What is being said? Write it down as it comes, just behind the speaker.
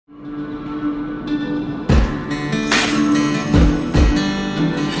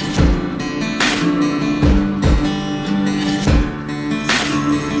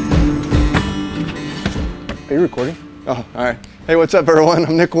you recording? Oh, all right. Hey, what's up everyone?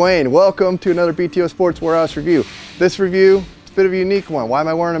 I'm Nick Wayne. Welcome to another BTO Sports Warehouse review. This review is a bit of a unique one. Why am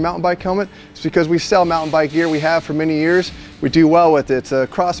I wearing a mountain bike helmet? It's because we sell mountain bike gear. We have for many years. We do well with it. It's a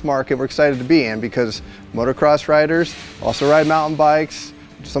cross market we're excited to be in because motocross riders also ride mountain bikes.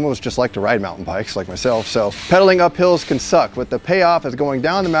 Some of us just like to ride mountain bikes like myself. So pedaling up hills can suck, but the payoff is going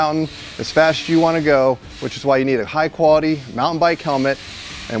down the mountain as fast as you want to go, which is why you need a high quality mountain bike helmet.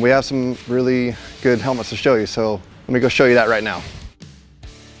 And we have some really good helmets to show you. So let me go show you that right now.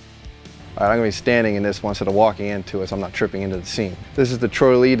 All right, I'm gonna be standing in this one instead of walking into it so I'm not tripping into the scene. This is the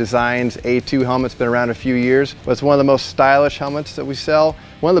Troy Lee Designs A2 helmet. It's been around a few years, but it's one of the most stylish helmets that we sell.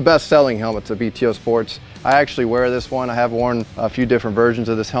 One of the best selling helmets at BTO Sports. I actually wear this one. I have worn a few different versions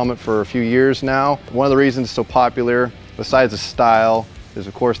of this helmet for a few years now. One of the reasons it's so popular, besides the style, is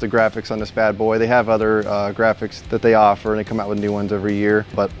of course the graphics on this bad boy. They have other graphics that they offer and they come out with new ones every year.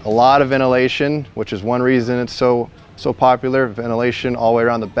 But a lot of ventilation, which is one reason it's so popular. Ventilation all the way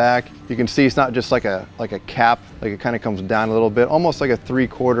around the back. You can see it's not just like a cap, like it kind of comes down a little bit, almost like a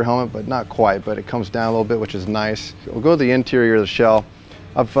 3/4 helmet, but not quite, but it comes down a little bit, which is nice. We'll go to the interior of the shell.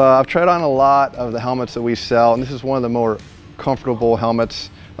 I've tried on a lot of the helmets that we sell, and this is one of the more comfortable helmets.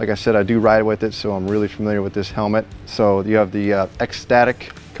 Like I said, I do ride with it, so I'm really familiar with this helmet. So you have the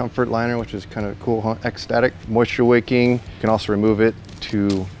X-Static comfort liner, which is kind of cool, huh? X-Static. Moisture wicking. You can also remove it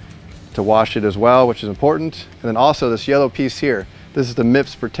to wash it as well, which is important. And then also this yellow piece here. This is the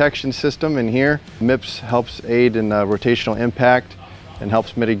MIPS protection system in here. MIPS helps aid in rotational impact and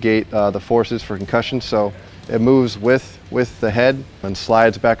helps mitigate the forces for concussion. So it moves with the head and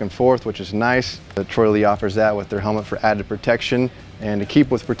slides back and forth, which is nice. The Troy Lee offers that with their helmet for added protection. And to keep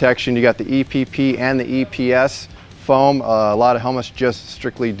with protection, you got the EPP and the EPS foam. A lot of helmets just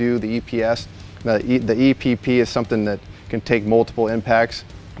strictly do the EPS. The EPP is something that can take multiple impacts.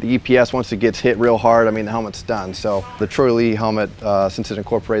 The EPS, once it gets hit real hard, I mean, the helmet's done. So the Troy Lee helmet, since it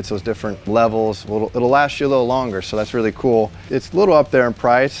incorporates those different levels, it'll last you a little longer, so that's really cool. It's a little up there in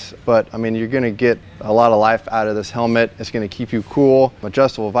price, but I mean, you're gonna get a lot of life out of this helmet. It's gonna keep you cool.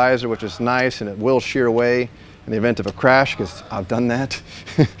 Adjustable visor, which is nice, and it will shear away in the event of a crash, because I've done that.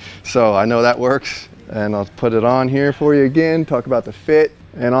 So I know that works. And I'll put it on here for you again, talk about the fit.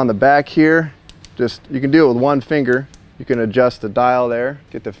 And on the back here, you can do it with one finger. You can adjust the dial there,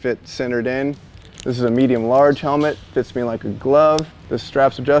 get the fit centered in. This is a medium large helmet, fits me like a glove. This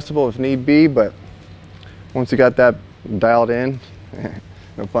strap's adjustable if need be, but once you got that dialed in,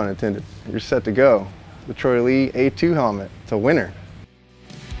 no pun intended, you're set to go. The Troy Lee A2 helmet, it's a winner.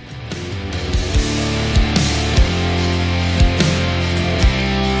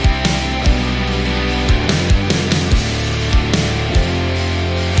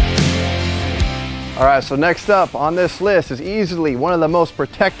 All right, so next up on this list is easily one of the most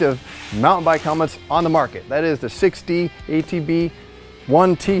protective mountain bike helmets on the market. That is the 6D ATB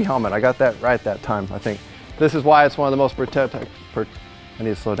 1T helmet. I got that right that time, I think. This is why it's one of the most protective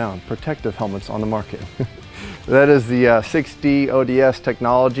helmets on the market. That is the 6D ODS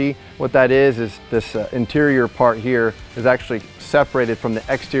technology. What that is this interior part here is actually separated from the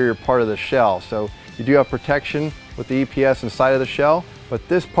exterior part of the shell. So you do have protection with the EPS inside of the shell, but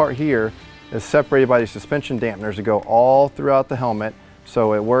this part here is separated by these suspension dampeners that go all throughout the helmet.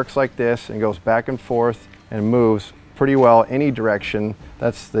 So it works like this and goes back and forth and moves pretty well any direction.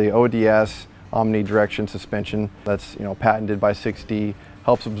 That's the ODS omnidirection suspension. That's patented by 6D.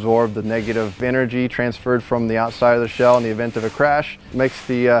 Helps absorb the negative energy transferred from the outside of the shell in the event of a crash. Makes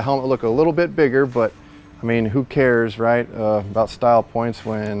the helmet look a little bit bigger, but I mean, who cares, right? About style points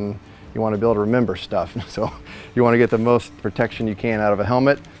when you want to be able to remember stuff. So you want to get the most protection you can out of a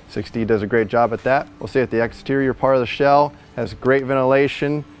helmet. 6D does a great job at that. We'll see at the exterior part of the shell has great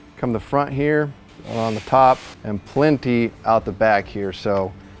ventilation. Come the front here, on the top, and plenty out the back here.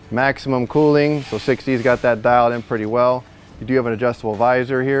 So maximum cooling. So 6D's got that dialed in pretty well. You do have an adjustable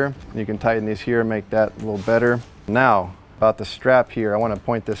visor here. You can tighten these here and make that a little better. Now, about the strap here, I want to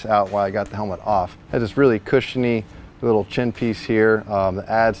point this out while I got the helmet off. It has this really cushiony little chin piece here that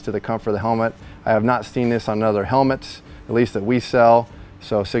adds to the comfort of the helmet. I have not seen this on other helmets, at least that we sell.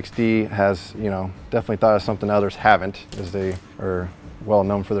 So 6D has, definitely thought of something others haven't, as they are well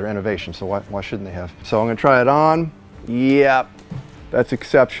known for their innovation. So why shouldn't they have? So I'm gonna try it on. Yep, that's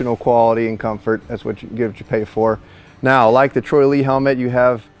exceptional quality and comfort. That's what you get what you pay for. Now, like the Troy Lee helmet, you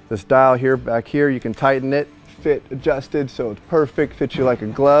have this dial here, back here. You can tighten it, fit adjusted, so it's perfect, fits you like a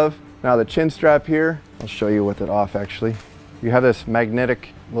glove. Now the chin strap here, I'll show you with it off actually. You have this magnetic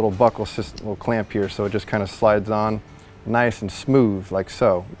little buckle system, little clamp here, so it just kind of slides on. Nice and smooth, like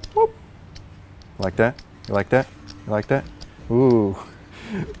so. Whoop. Like that? You like that? You like that? Ooh.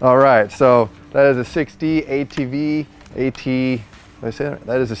 All right, so That is a 6D ATV, did I say that?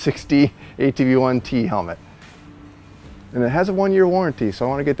 That is a 6D ATV1T helmet. And it has a 1-year warranty, so I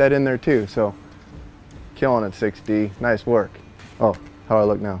want to get that in there too. So, killing it, 6D. Nice work. Oh, how do I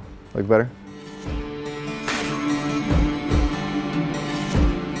look now? Look better?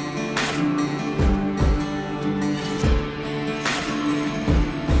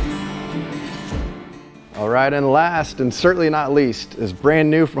 All right, and last and certainly not least is brand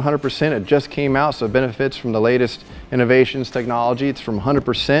new from 100%. It just came out, so it benefits from the latest innovations, technology. It's from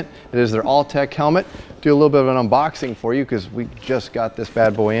 100%. It is their all-tech helmet. Do a little bit of an unboxing for you because we just got this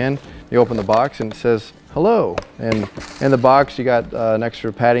bad boy in. You open the box and it says hello. And in the box you got an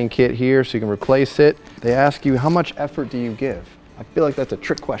extra padding kit here so you can replace it. They ask you, how much effort do you give? I feel like that's a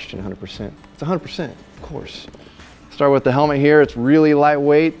trick question, 100%. It's 100%, of course. Start with the helmet here. It's really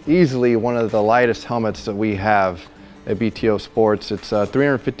lightweight, easily one of the lightest helmets that we have at BTO Sports. It's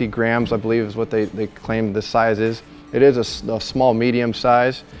 350 grams, I believe, is what they claim this size is. It is a small, medium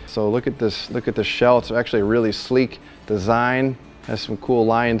size. So look at this shell. It's actually a really sleek design. Has some cool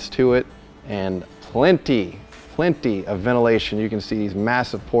lines to it, and plenty of ventilation. You can see these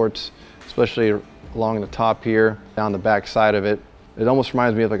massive ports, especially along the top here, down the back side of it. It almost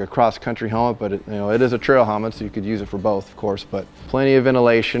reminds me of like a cross-country helmet, but it is a trail helmet, so you could use it for both, of course, but plenty of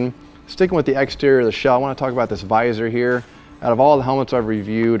ventilation. Sticking with the exterior of the shell, I want to talk about this visor here. Out of all the helmets I've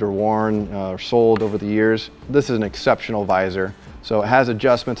reviewed or worn or sold over the years, this is an exceptional visor. So it has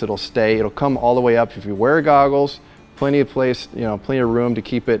adjustments, it'll stay, it'll come all the way up if you wear goggles, plenty of place, plenty of room to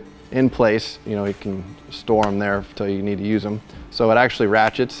keep it in place. You can store them there until you need to use them. So it actually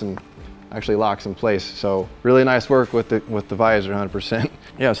ratchets and actually locks in place. So really nice work with the visor, 100%.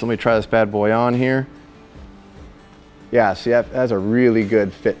 Yeah, so let me try this bad boy on here. Yeah, see, that has a really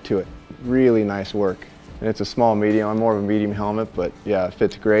good fit to it. Really nice work. And it's a small medium. I'm more of a medium helmet, but yeah, it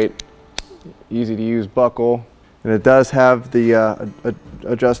fits great. Easy to use buckle. And it does have the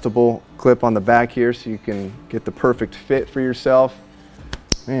adjustable clip on the back here, so you can get the perfect fit for yourself.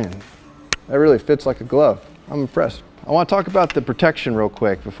 Man, that really fits like a glove. I'm impressed. I want to talk about the protection real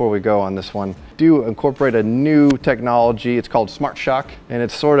quick before we go on this one. Do incorporate a new technology. It's called Smart Shock, and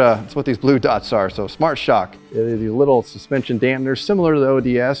it's what these blue dots are. So Smart Shock, these little suspension dampeners similar to the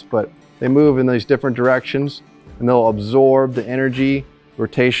ODS, but they move in these different directions, and they'll absorb the energy,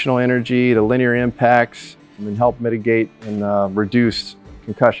 rotational energy, the linear impacts, and then help mitigate and reduce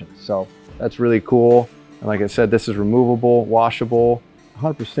concussions. So that's really cool. And like I said, this is removable, washable.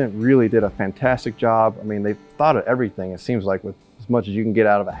 100% really did a fantastic job. I mean, they thought of everything, it seems like, with as much as you can get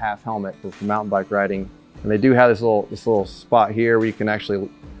out of a half helmet for mountain bike riding. And they do have this little spot here where you can actually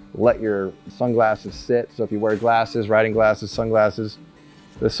let your sunglasses sit. So if you wear glasses, riding glasses, sunglasses,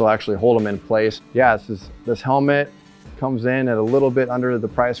 this will actually hold them in place. Yeah, this helmet comes in at a little bit under the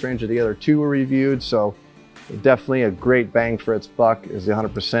price range of the other two we reviewed. So definitely a great bang for its buck is the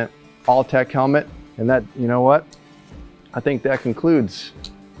 100% all-tech helmet. And that, you know what? I think that concludes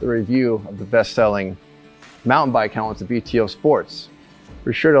the review of the best-selling mountain bike helmets at BTO Sports.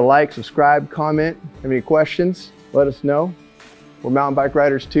 Be sure to like, subscribe, comment. Have any questions? Let us know. We're mountain bike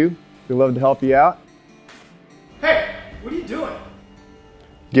riders too. We'd love to help you out. Hey, what are you doing?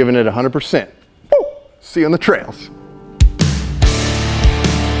 Giving it 100%. See you on the trails.